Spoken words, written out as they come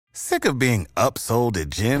Sick of being upsold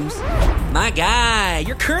at gyms? My guy,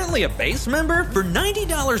 you're currently a base member? For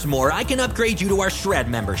 $90 more, I can upgrade you to our Shred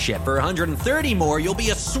membership. For $130 more, you'll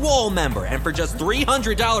be a Swole member. And for just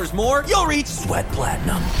 $300 more, you'll reach Sweat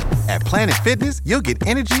Platinum. At Planet Fitness, you'll get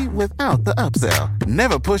energy without the upsell.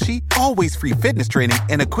 Never pushy, always free fitness training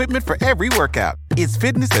and equipment for every workout. It's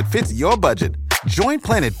fitness that fits your budget. Join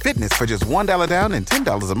Planet Fitness for just $1 down and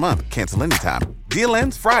 $10 a month. Cancel anytime. Deal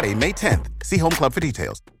ends Friday, May 10th. See Home Club for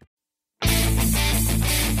details.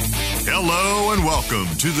 Hello and welcome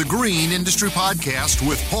to the Green Industry Podcast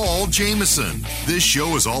with Paul Jameson. This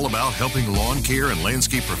show is all about helping lawn care and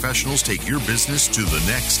landscape professionals take your business to the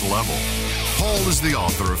next level. Paul is the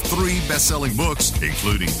author of 3 best-selling books,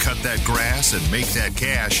 including Cut That Grass and Make That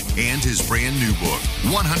Cash, and his brand new book,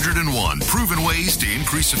 101 Proven Ways to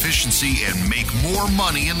Increase Efficiency and Make More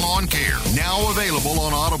Money in Lawn Care. Now available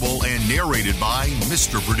on Audible and narrated by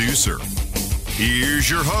Mr. Producer. Here's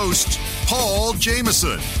your host, Paul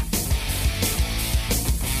Jameson.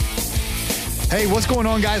 Hey, what's going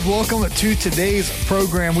on, guys? Welcome to today's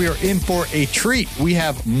program. We are in for a treat. We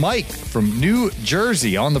have Mike from New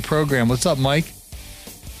Jersey on the program. What's up, Mike?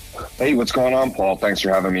 Hey, what's going on, Paul? Thanks for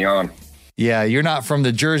having me on. Yeah, you're not from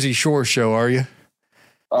the Jersey Shore show, are you?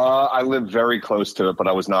 I live very close to it, but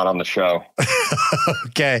I was not on the show.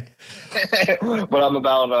 Okay. But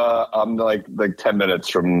I'm like 10 minutes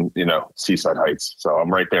from, Seaside Heights. So I'm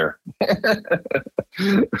right there.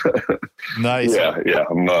 Nice. Yeah.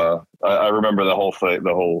 I remember the whole thing,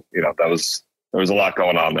 there was a lot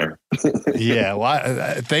going on there. Yeah.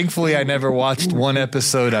 Well, thankfully I never watched one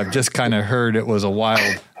episode. I've just kind of heard it was a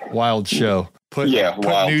wild show. Put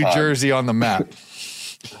New Jersey on the map.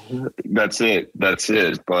 That's it.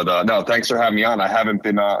 But no, thanks for having me on. I haven't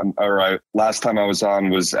been on. All right. Last time I was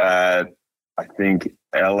on was at, I think,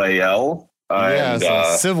 LAL. Yeah, it's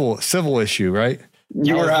a civil issue, right?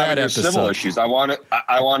 You were having your civil issues. I wanted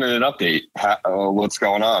an update. What's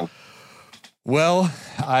going on? Well,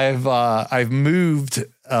 I've moved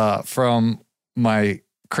from my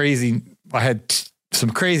crazy. I had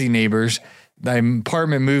some crazy neighbors. My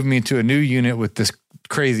apartment moved me to a new unit with this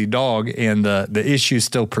crazy dog, and the issues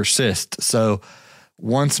still persist. So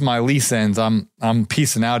once my lease ends, I'm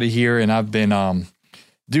peacing out of here, and I've been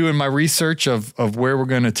doing my research of where we're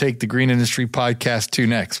going to take the Green Industry Podcast to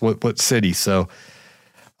next, what city. So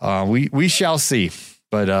we shall see.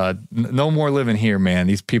 But no more living here, man.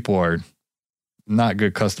 These people are not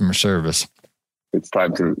good customer service. It's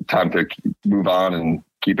time to move on and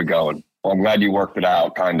keep it going. Well, I'm glad you worked it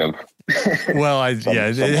out, kind of. Well, it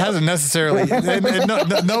hasn't necessarily.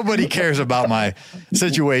 Nobody cares about my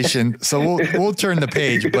situation, so we'll turn the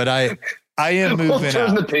page. But I am moving. We'll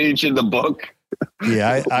turn the page in the book.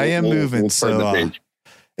 Yeah, I am moving. So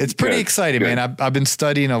it's pretty exciting, man. I've been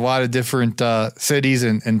studying a lot of different cities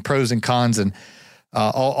and pros and cons, and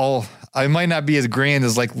all. I might not be as grand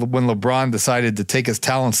as like when LeBron decided to take his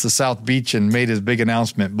talents to South Beach and made his big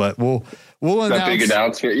announcement, but we'll announce that big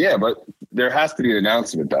announcement. Yeah, but there has to be an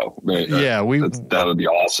announcement though. Yeah, that would be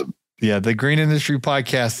awesome. Yeah, the Green Industry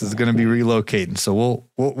Podcast is going to be relocating, so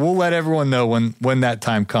we'll let everyone know when that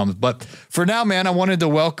time comes. But for now, man, I wanted to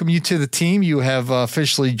welcome you to the team. You have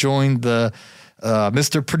officially joined the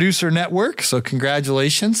Mr. Producer Network, so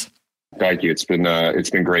congratulations. Thank you. It's been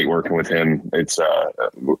great working with him. It's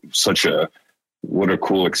what a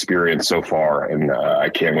cool experience so far, and I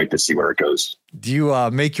can't wait to see where it goes. Do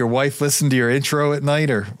you make your wife listen to your intro at night,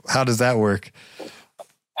 or how does that work?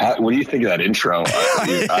 What do you think of that intro?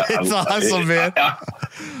 It's awesome, man.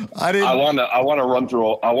 I want to run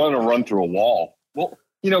through a wall. Well,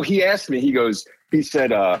 he asked me. He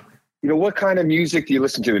said, what kind of music do you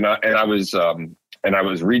listen to? And I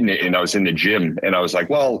was reading it, and I was in the gym, and I was like,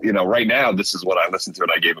 well, right now this is what I listen to.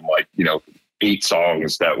 And I gave him 8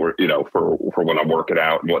 songs that were, for when I'm working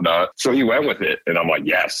out and whatnot. So he went with it, and I'm like,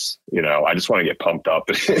 yes, I just want to get pumped up.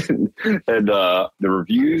 and the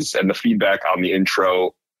reviews and the feedback on the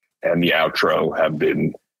intro and the outro have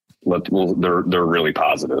been, they're really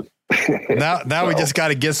positive. Now we just got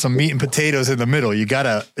to get some meat and potatoes in the middle. You got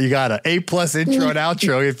a A+ intro and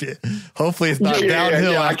outro. Hopefully it's not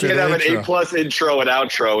downhill. I can't have an A+ intro and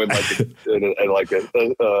outro and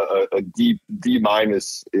a D-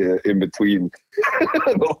 in between.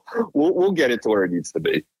 We'll get it to where it needs to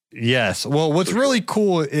be. Yes. Well, what's really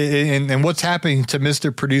cool and what's happening to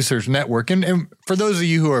Mr. Producers Network, and for those of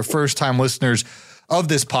you who are first-time listeners of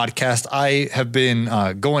this podcast, I have been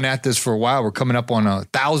going at this for a while. We're coming up on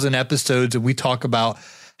 1,000 episodes, and we talk about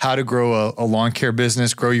how to grow a lawn care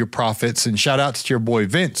business, grow your profits. And shout out to your boy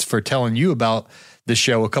Vince for telling you about the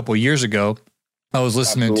show a couple of years ago. I was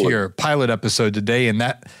listening to your pilot episode today, and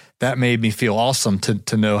that that made me feel awesome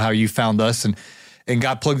to know how you found us and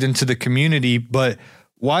got plugged into the community. But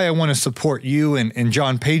why I want to support you and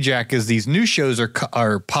John Pajak is these new shows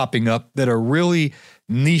are popping up that are really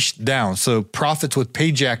niched down. So Profits with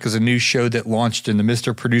Pajak is a new show that launched in the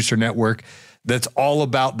Mr. Producer Network that's all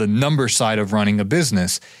about the number side of running a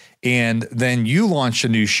business. And then you launched a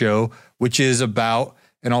new show, which is about,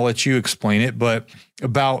 and I'll let you explain it, but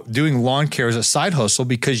about doing lawn care as a side hustle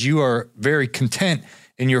because you are very content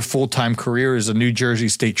in your full-time career as a New Jersey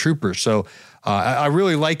state trooper. So I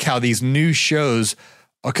really like how these new shows,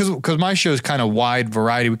 because my show is kind of wide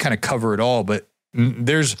variety, we kind of cover it all, but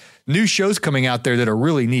there's new shows coming out there that are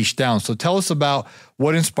really niche down. So tell us about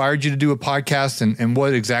what inspired you to do a podcast and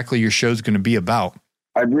what exactly your show is going to be about.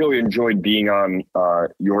 I really enjoyed being on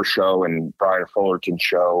your show and Brian Fullerton's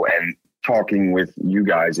show and talking with you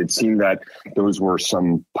guys. It seemed that those were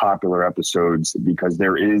some popular episodes because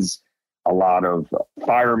there is a lot of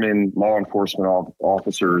firemen, law enforcement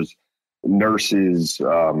officers, nurses,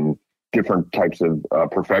 different types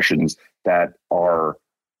of professions that are,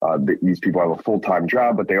 these people have a full-time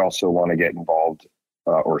job, but they also want to get involved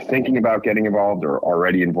or thinking about getting involved or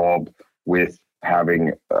already involved with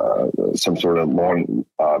having some sort of lawn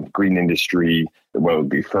green industry, whether it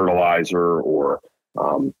be fertilizer or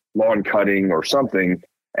lawn cutting or something,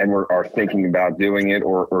 and are thinking about doing it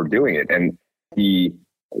or doing it. And the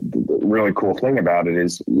really cool thing about it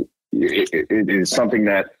is it is something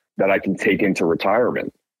that I can take into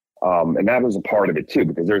retirement. And that was a part of it too,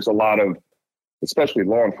 because there's a lot of, especially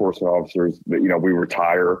law enforcement officers that, we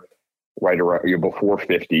retire right around before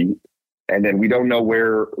 50, and then we don't know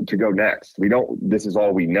where to go next. This is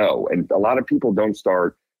all we know. And a lot of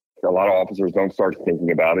officers don't start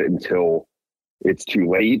thinking about it until it's too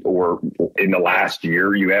late, or in the last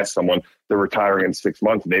year. You ask someone, they're retiring in 6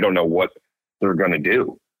 months, and they don't know what they're going to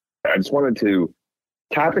do. I just wanted to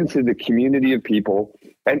tap into the community of people,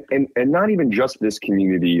 and not even just this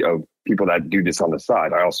community of people that do this on the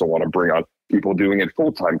side. I also want to bring on people doing it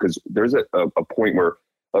full time, because there's a point where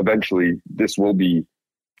eventually this will be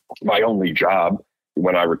my only job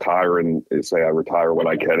when I retire, and say I retire when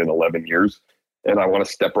I can in 11 years, and I want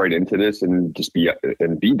to step right into this and just be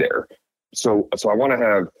there. So I want to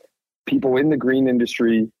have people in the green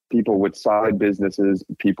industry, people with side businesses,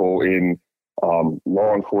 people in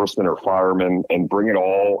law enforcement or firemen, and bring it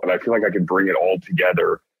all. And I feel like I could bring it all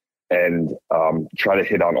together and try to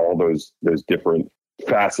hit on all those different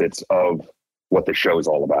facets of what the show is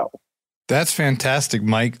all about. That's fantastic,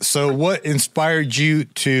 Mike. So what inspired you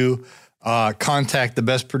to contact the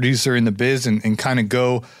best producer in the biz and kind of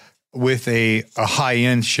go with a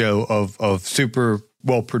high-end show of super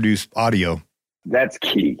well-produced audio? That's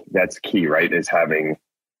key, right? Is having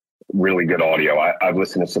really good audio. I've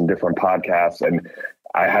listened to some different podcasts, and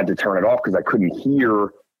I had to turn it off because I couldn't hear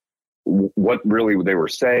what really they were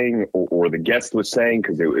saying or the guest was saying,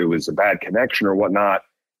 because it was a bad connection or whatnot.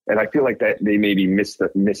 And I feel like that they maybe missed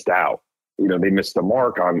out. They missed the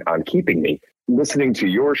mark on keeping me. Listening to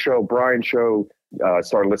your show, Brian's show,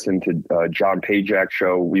 started listening to John Pajak's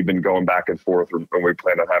show. We've been going back and forth, and we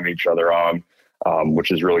plan on having each other on,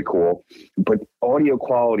 which is really cool. But audio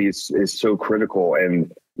quality is so critical.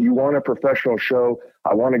 And you want a professional show,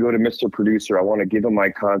 I want to go to Mr. Producer. I want to give him my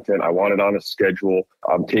content. I want it on a schedule.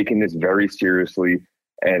 I'm taking this very seriously,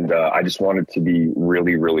 and I just want it to be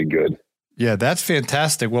really, really good. Yeah, that's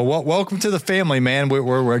fantastic. Well, welcome to the family, man.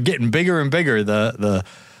 We're getting bigger and bigger. The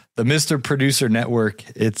Mr. Producer Network.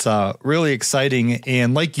 It's really exciting.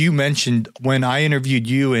 And like you mentioned, when I interviewed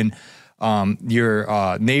you and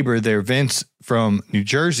your neighbor there, Vince from New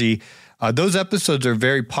Jersey, those episodes are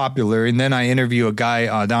very popular. And then I interview a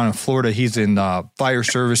guy down in Florida. He's in fire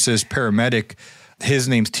services, paramedic. His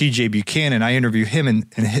name's TJ Buchanan. I interview him and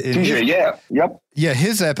TJ, yeah. Yep. Yeah,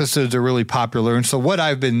 his episodes are really popular. And so what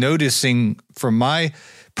I've been noticing from my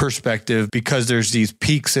perspective, because there's these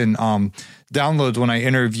peaks in downloads when I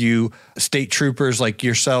interview state troopers like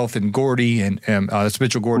yourself and Gordy, and that's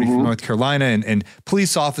Mitchell Gordy from North Carolina, and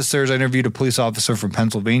police officers. I interviewed a police officer from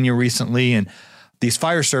Pennsylvania recently, and these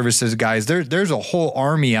fire services guys, there's a whole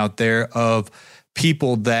army out there of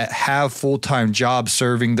people that have full-time jobs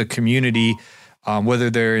serving the community, whether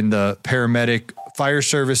they're in the paramedic fire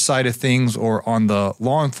service side of things or on the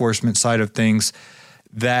law enforcement side of things,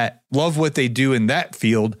 that love what they do in that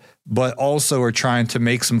field, but also are trying to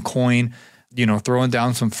make some coin, throwing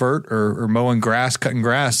down some fert or mowing grass, cutting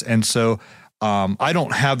grass. And so I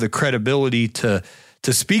don't have the credibility to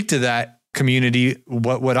speak to that community.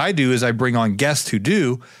 What I do is I bring on guests who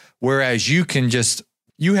do, whereas you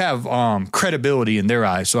have credibility in their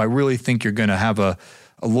eyes. So I really think you're going to have a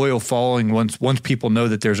loyal following once people know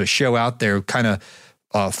that there's a show out there kind of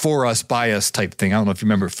for us, by us type thing. I don't know if you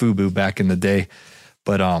remember FUBU back in the day,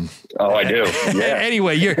 but I do. Yeah.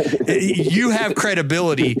 Anyway, you have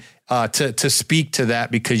credibility to speak to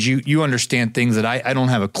that because you understand things that I don't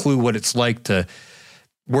have a clue what it's like to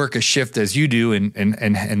work a shift as you do, and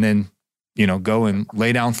then go and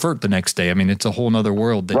lay down FERT the next day. I mean, it's a whole nother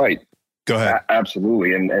world. Right. Go ahead.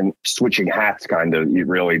 Absolutely. And switching hats kind of, you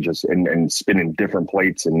really just, and spinning different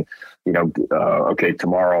plates and, okay,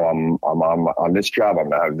 tomorrow I'm on this job. I'm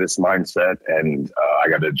going to have this mindset and I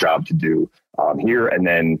got a job to do here. And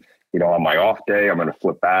then, on my off day, I'm going to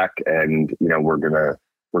flip back and, we're going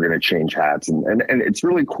to change hats. And it's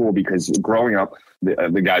really cool because growing up,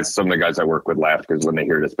 some of the guys I work with laugh because when they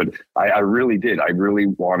hear this, but I really did. I really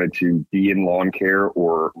wanted to be in lawn care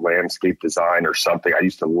or landscape design or something. I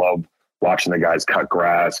used to love watching the guys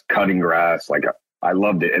cutting grass. Like I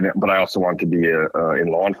loved it. But I also wanted to be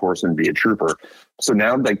in law enforcement, be a trooper. So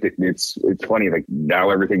now like it's funny, like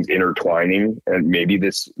now everything's intertwining and maybe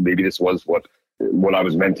this was what I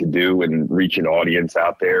was meant to do and reach an audience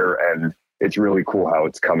out there. And it's really cool how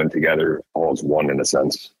it's coming together all as one in a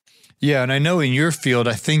sense. Yeah. And I know in your field,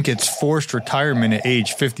 I think it's forced retirement at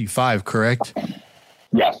age 55, correct?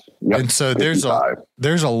 Yes. Yep. And so there's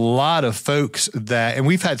a lot of folks and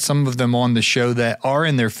we've had some of them on the show that are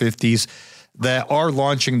in their 50s that are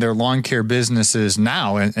launching their lawn care businesses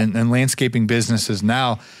now and landscaping businesses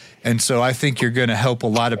now. And so I think you're going to help a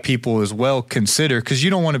lot of people as well consider, because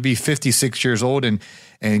you don't want to be 56 years old and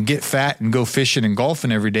get fat and go fishing and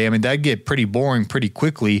golfing every day. I mean, that'd get pretty boring pretty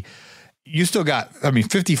quickly. You still got,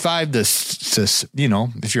 55 to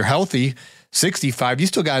if you're healthy, 65, you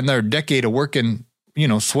still got another decade of working,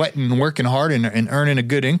 sweating and working hard and earning a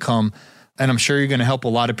good income. And I'm sure you're going to help a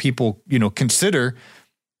lot of people, consider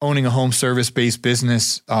owning a home service-based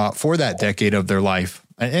business for that decade of their life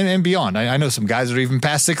and beyond. I know some guys that are even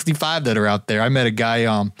past 65 that are out there. I met a guy,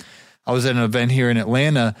 I was at an event here in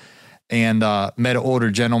Atlanta and met an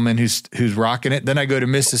older gentleman who's rocking it. Then I go to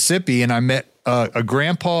Mississippi and I met a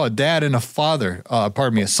grandpa, a dad, and a father, a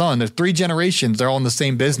son. There's 3 generations. They're all in the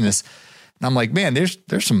same business. And I'm like, man, there's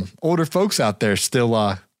some older folks out there still,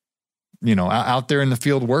 out there in the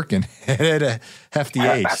field working at a hefty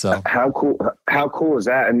age. So how cool is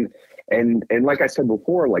that? And like I said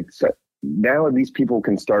before, now these people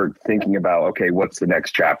can start thinking about, okay, what's the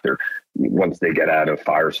next chapter once they get out of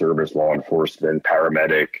fire service, law enforcement,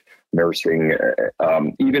 paramedic, nursing,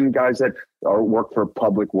 even guys that work for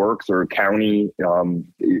public works or county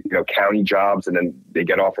jobs, and then they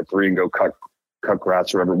get off at 3 and go cut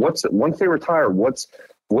grass or whatever. Once they retire, what's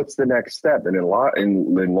the next step? And in law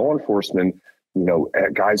enforcement,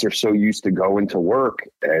 guys are so used to going to work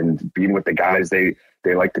and being with the guys they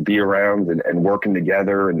like to be around and working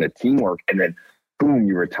together and the teamwork. And then boom,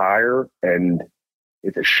 you retire and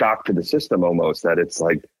it's a shock to the system almost that it's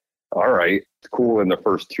like, all right, it's cool in the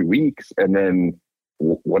first 2 weeks. And then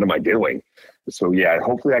what am I doing? So yeah,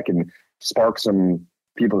 hopefully I can spark some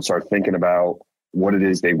people to start thinking about what it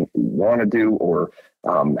is they want to do or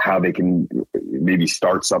how they can maybe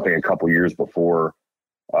start something a couple years before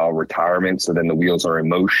retirement. So then the wheels are in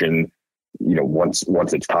motion, once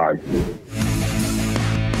it's time.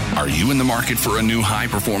 Are you in the market for a new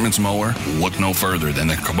high-performance mower? Look no further than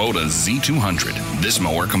the Kubota Z200. This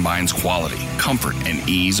mower combines quality, comfort, and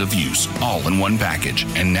ease of use, all in one package.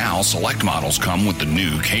 And now select models come with the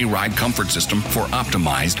new K-Ride comfort system for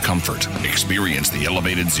optimized comfort. Experience the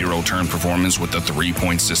elevated zero-turn performance with the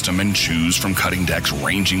 3-point system and choose from cutting decks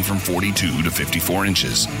ranging from 42 to 54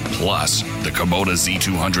 inches. Plus, the Kubota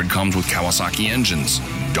Z200 comes with Kawasaki engines.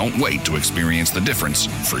 Don't wait to experience the difference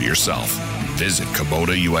for yourself. Visit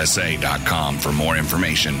KubotaUSA.com for more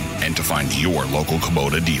information and to find your local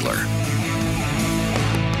Kubota dealer.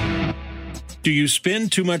 Do you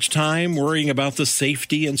spend too much time worrying about the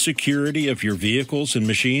safety and security of your vehicles and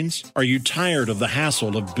machines? Are you tired of the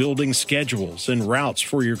hassle of building schedules and routes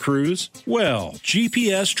for your crews? Well,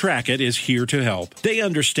 GPS Trackit is here to help. They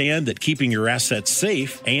understand that keeping your assets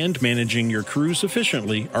safe and managing your crews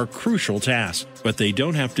efficiently are crucial tasks, but they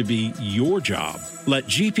don't have to be your job. Let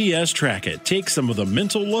GPS Trackit take some of the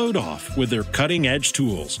mental load off with their cutting-edge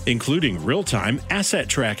tools, including real-time asset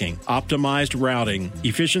tracking, optimized routing,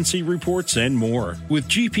 efficiency reports, and more. With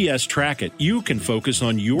GPS Trackit, you can focus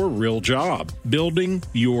on your real job, building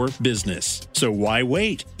your business. So why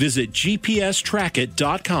wait? Visit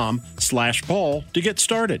gpstrackit.com/Paul to get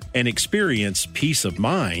started and experience peace of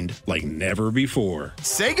mind like never before.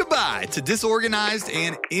 Say goodbye to disorganized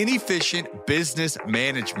and inefficient business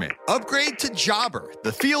management. Upgrade to Jobber,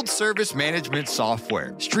 the field service management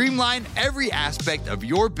software. Streamline every aspect of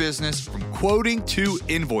your business from quoting to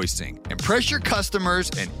invoicing. Impress your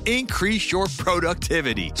customers and increase your your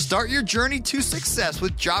productivity. Start your journey to success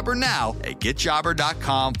with Jobber now at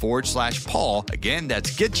getjobber.com/Paul. Again, that's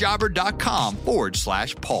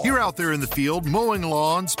getjobber.com/Paul. You're out there in the field mowing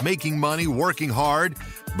lawns, making money, working hard,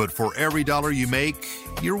 but for every dollar you make,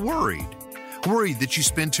 you're worried. Worried that you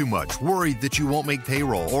spend too much, worried that you won't make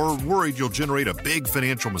payroll, or worried you'll generate a big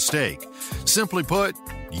financial mistake. Simply put,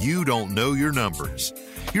 you don't know your numbers.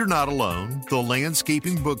 You're not alone. The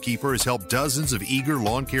Landscaping Bookkeeper has helped dozens of eager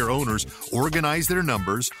lawn care owners organize their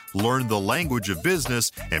numbers, learn the language of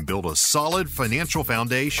business, and build a solid financial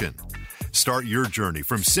foundation. Start your journey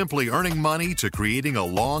from simply earning money to creating a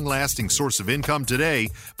long-lasting source of income today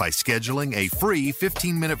by scheduling a free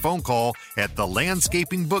 15-minute phone call at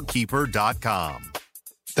thelandscapingbookkeeper.com.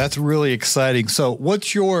 That's really exciting. So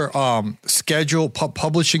what's your schedule,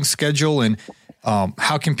 publishing schedule, and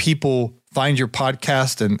how can people find your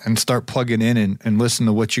podcast and start plugging in and listen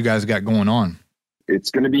to what you guys got going on?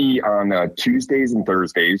 It's going to be on Tuesdays and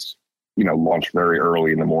Thursdays, launch very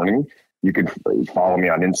early in the morning. You can follow me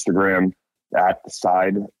on Instagram at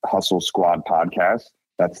Side Hustle Squad Podcast.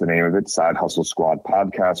 That's the name of it, Side Hustle Squad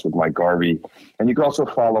Podcast with Mike Garvey. And you can also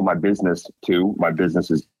follow my business too. My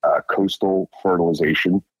business is Coastal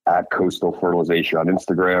Fertilization, at Coastal Fertilization on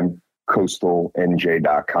Instagram,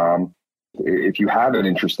 coastalnj.com. If you have an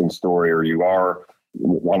interesting story or you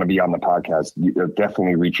want to be on the podcast, you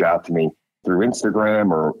definitely reach out to me through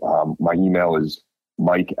Instagram, or my email is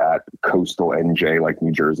Mike at coastalnj, like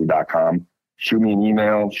NewJersey.com. Shoot me an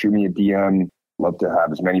email, shoot me a DM. Love to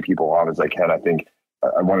have as many people on as I can. I think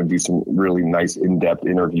I want to do some really nice in-depth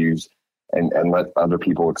interviews and let other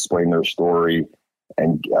people explain their story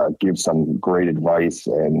and give some great advice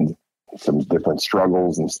and some different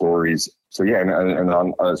struggles and stories. So yeah, and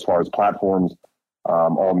on, as far as platforms,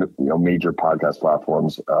 all major podcast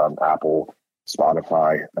platforms, Apple,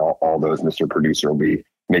 Spotify, all those, Mr. Producer will be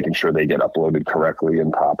making sure they get uploaded correctly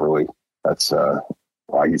and properly. That's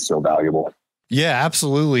why he's so valuable. Yeah,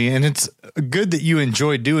 absolutely. And it's good that you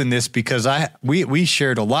enjoy doing this, because we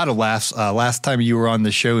shared a lot of laughs last time you were on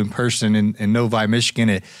the show in person in Novi, Michigan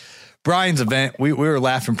at Brian's event. We were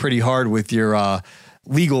laughing pretty hard with your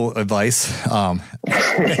legal advice. And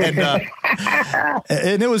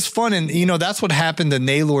it was fun. And, that's what happened to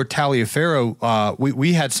Naylor Taliaferro.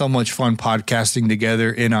 We had so much fun podcasting together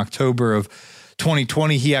in October of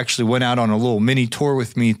 2020. He actually went out on a little mini tour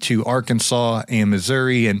with me to Arkansas and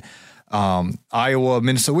Missouri and Iowa,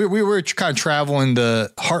 Minnesota. We were kind of traveling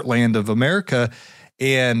the heartland of America,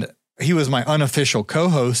 and he was my unofficial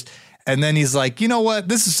co-host. And then he's like, you know what?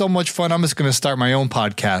 This is so much fun. I'm just going to start my own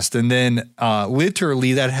podcast. And then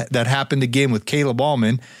literally that happened again with Caleb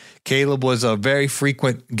Allman. Caleb was a very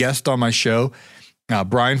frequent guest on my show,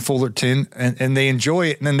 Brian Fullerton, and they enjoy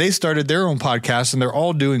it. And then they started their own podcast, and they're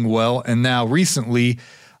all doing well. And now recently,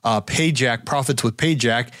 Payjack, Profits with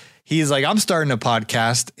Payjack, he's like, I'm starting a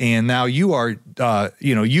podcast, and now you are,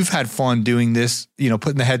 you've had fun doing this,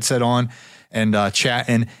 putting the headset on and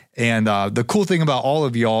chatting. And the cool thing about all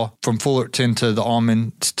of y'all, from Fullerton to the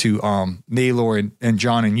Almonds to Naylor and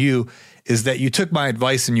John and you, is that you took my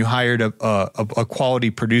advice and you hired a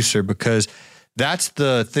quality producer, because that's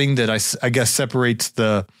the thing that I guess separates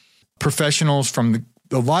the professionals from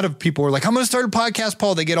a lot of people are like, I'm going to start a podcast,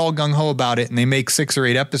 Paul. They get all gung ho about it and they make 6 or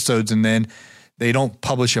 8 episodes and then they don't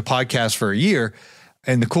publish a podcast for a year.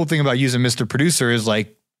 And the cool thing about using Mr. Producer is,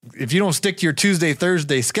 like, if you don't stick to your Tuesday,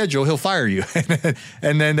 Thursday schedule, he'll fire you.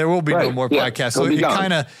 And then there will be no more podcasts. So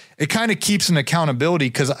it kind of keeps an accountability,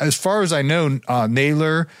 because as far as I know,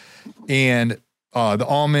 Naylor and the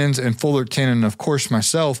Almonds and Fullerton, and of course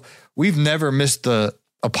myself, we've never missed a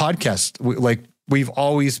podcast. We've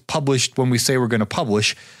always published when we say we're going to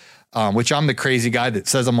publish, which I'm the crazy guy that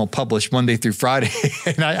says I'm going to publish Monday through Friday.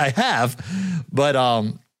 And I have, but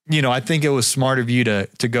I think it was smart of you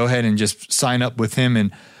to go ahead and just sign up with him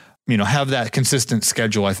and, have that consistent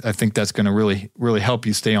schedule. I think that's going to really, really help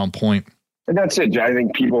you stay on point. And that's it. I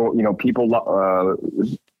think people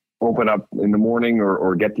open up in the morning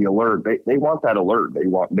or get the alert. They want that alert.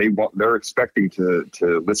 They're expecting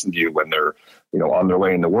to listen to you when they're, on their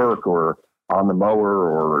way into work or on the mower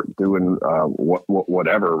or doing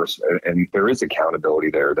whatever. And there is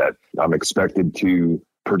accountability there, that I'm expected to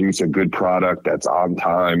produce a good product that's on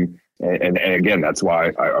time. And again, that's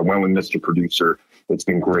why I went with Mr. Producer. It's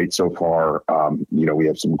been great so far. We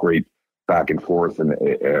have some great back and forth, and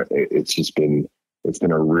it's been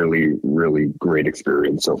a really, really great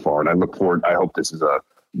experience so far. And I look forward. I hope this is a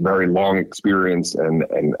very long experience, and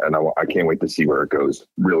I can't wait to see where it goes.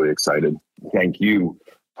 Really excited. Thank you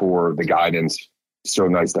for the guidance. So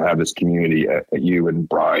nice to have this community at you and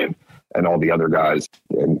Brian and all the other guys,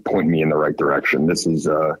 and pointing me in the right direction. This is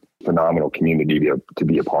phenomenal community to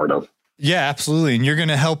be a part of. Yeah, absolutely. And you're going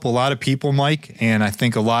to help a lot of people, Mike. And I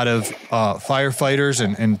think a lot of firefighters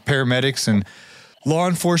and paramedics and law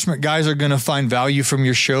enforcement guys are going to find value from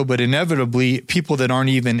your show. But inevitably, people that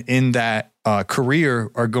aren't even in that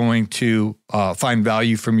career are going to find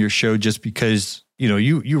value from your show just because,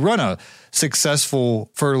 you run a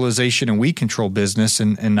successful fertilization and weed control business.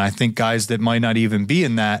 And I think guys that might not even be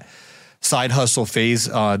in that side hustle phase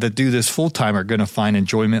that do this full time are going to find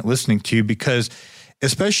enjoyment listening to you, because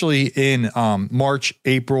especially in March,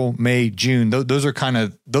 April, May, June,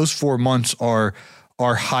 those 4 months are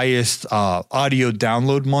our highest audio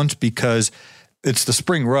download months, because it's the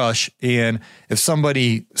spring rush. And if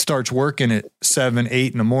somebody starts working at 7,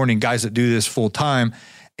 8 in the morning, guys that do this full time,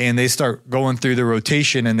 and they start going through the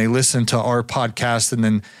rotation and they listen to our podcast and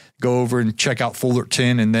then go over and check out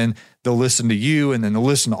Fullerton, and then they'll listen to you, and then they'll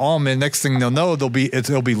listen to Allman. Next thing they'll know, it'll be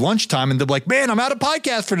lunchtime, and they'll be like, "Man, I'm out of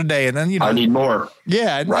podcast for today." And then I need more.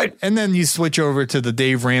 Yeah, right. And then you switch over to the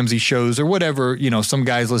Dave Ramsey shows or whatever. Some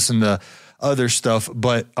guys listen to other stuff,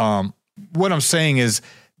 but what I'm saying is,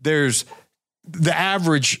 there's the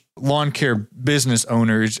average lawn care business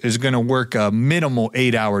owner is going to work a minimal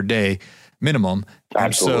 8-hour day minimum. Absolutely.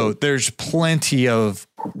 And so there's plenty of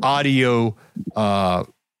audio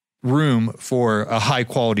room for a high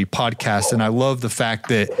quality podcast. And I love the fact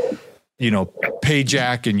that,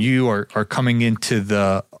 Payjack and you are coming into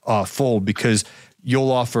the fold, because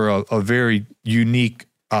you'll offer a very unique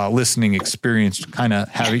listening experience, kind of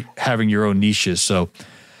having your own niches. So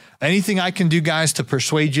anything I can do, guys, to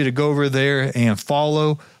persuade you to go over there and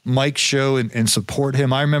follow Mike's show and support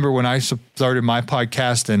him. I remember when I started my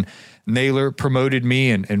podcast and Naylor promoted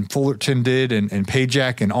me and Fullerton did and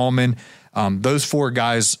Payjack and Allman. Those 4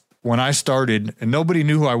 guys, when I started, and nobody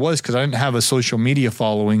knew who I was because I didn't have a social media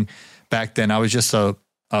following back then. I was just a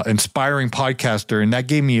inspiring podcaster, and that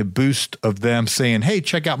gave me a boost of them saying, "Hey,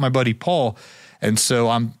 check out my buddy Paul." And so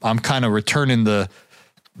I'm kind of returning the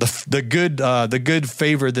good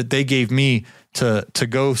favor that they gave me to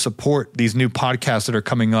go support these new podcasts that are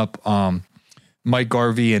coming up. Mike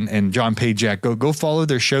Garvey and John Payjack, go follow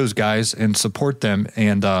their shows, guys, and support them,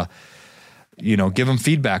 and give them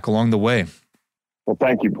feedback along the way. Well,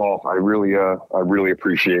 thank you, Paul. I really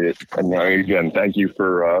appreciate it. And again, thank you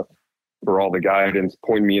for all the guidance,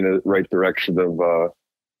 pointing me in the right direction of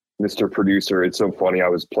Mr. Producer. It's so funny. I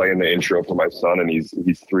was playing the intro for my son, and he's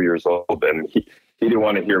 3 years old, and he didn't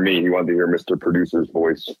want to hear me. He wanted to hear Mr. Producer's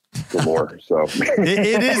voice for more. So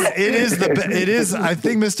it is. I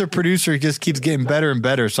think Mr. Producer just keeps getting better and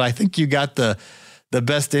better. So I think you got the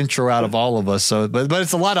best intro out of all of us. So, but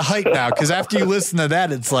it's a lot of hype now, because after you listen to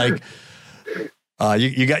that, it's like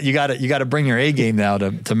you got to bring your A game now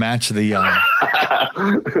to match the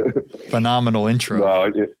phenomenal intro.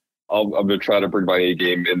 No, I'm going to try to bring my A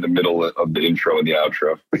game in the middle of the intro and the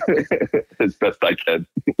outro as best I can.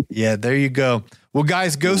 Yeah, there you go. Well,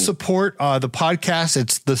 guys, go support the podcast.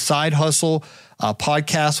 It's the Side Hustle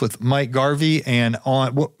podcast with Mike Garvey. And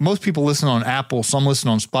most people listen on Apple, some listen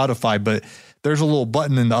on Spotify, but there's a little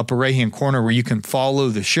button in the upper right-hand corner where you can follow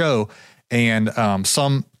the show. And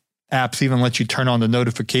some apps even let you turn on the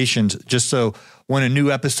notifications, just so when a new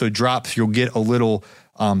episode drops, you'll get a little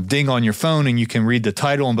ding on your phone, and you can read the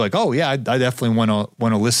title and be like, "Oh yeah, I definitely want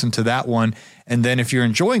to listen to that one." And then if you're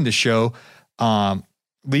enjoying the show,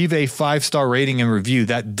 leave a 5-star rating and review.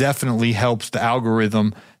 That definitely helps the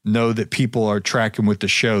algorithm know that people are tracking with the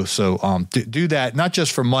show. So do that, not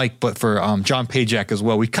just for Mike, but for John Payjack as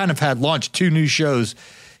well. We kind of had launched 2 new shows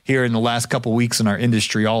here in the last couple of weeks in our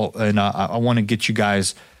industry. And I want to get you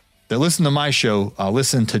guys that listen to my show,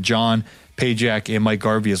 listen to John Payjack and Mike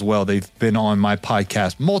Garvey as well. They've been on my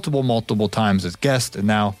podcast multiple times as guests, and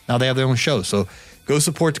now they have their own show. So go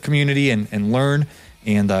support the community and learn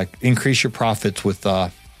and increase your profits with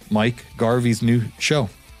Mike Garvey's new show.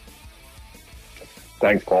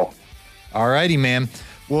 Thanks, Paul. All righty, man.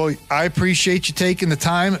 Well, I appreciate you taking the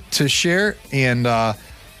time to share, and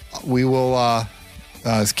we will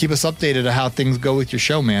keep us updated on how things go with your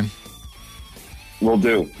show, man. Will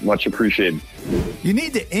do. Much appreciated. You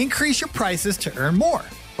need to increase your prices to earn more,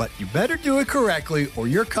 but you better do it correctly or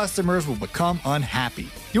your customers will become unhappy.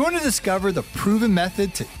 You want to discover the proven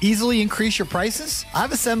method to easily increase your prices?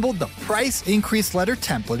 I've assembled the Price Increase Letter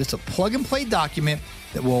template. It's a plug-and-play document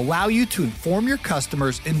that will allow you to inform your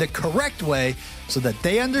customers in the correct way so that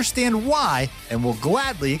they understand why and will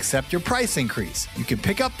gladly accept your price increase. You can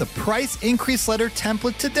pick up the Price Increase Letter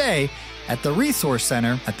template today at the Resource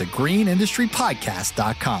Center at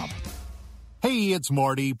thegreenindustrypodcast.com. Hey, it's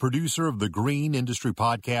Marty, producer of the Green Industry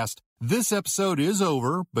Podcast. This episode is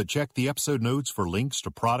over, but check the episode notes for links to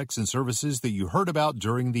products and services that you heard about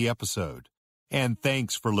during the episode. And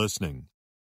thanks for listening.